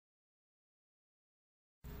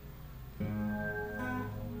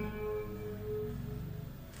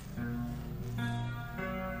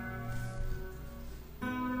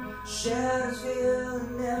Shadows fill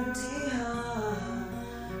an empty heart.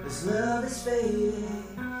 This love is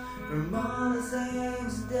fading from all the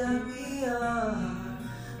things that we are,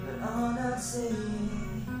 but are not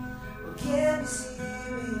saying. Well, can you see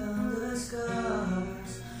beyond the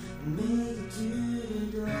scars and make it to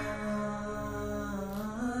the dawn?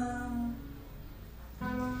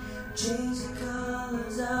 Change the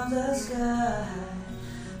colors of the sky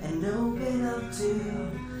and open up to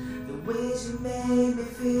the ways you made me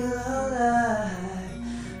feel alive,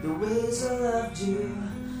 the ways I loved you,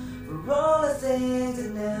 for all the things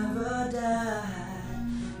that never died,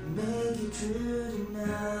 make it true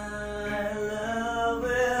tonight. Love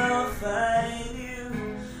will find you.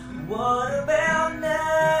 What about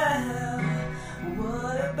now?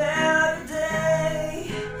 What about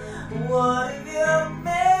today? What if you're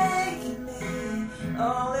making me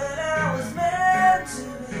all that I was meant to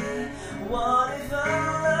be? What if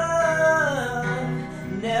our love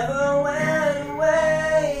never went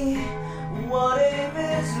away? What if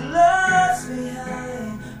it's lost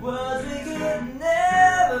behind words we could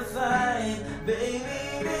never find?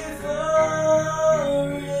 Baby, before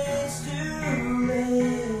it's too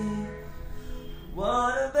late.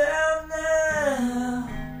 What about now?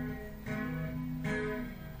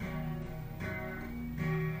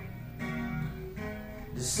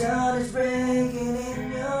 The sun is breaking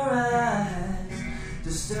in your eyes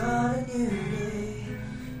to start a new day.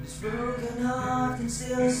 This broken heart can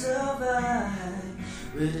still survive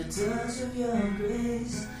with a touch of your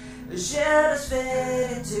grace. The shadows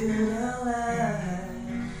fade into the light.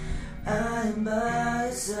 I am by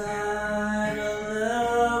your side. Our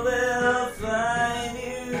love will find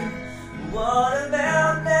you. What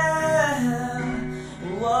about now?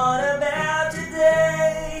 What about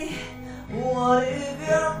today? What if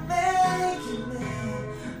you're making me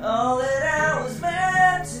all that I was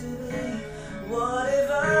meant to be? What if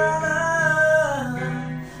our love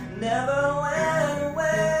never went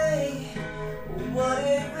away? What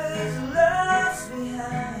if it's lost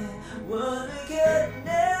behind what we could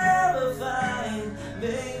never find?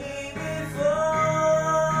 Baby, before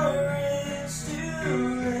it's too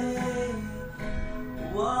late.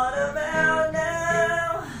 What about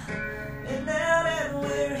now? And now that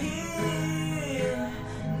we're here,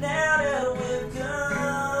 now that we've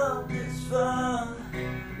come this far,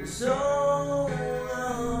 so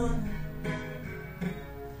long,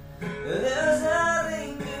 there's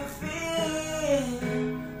nothing to fear.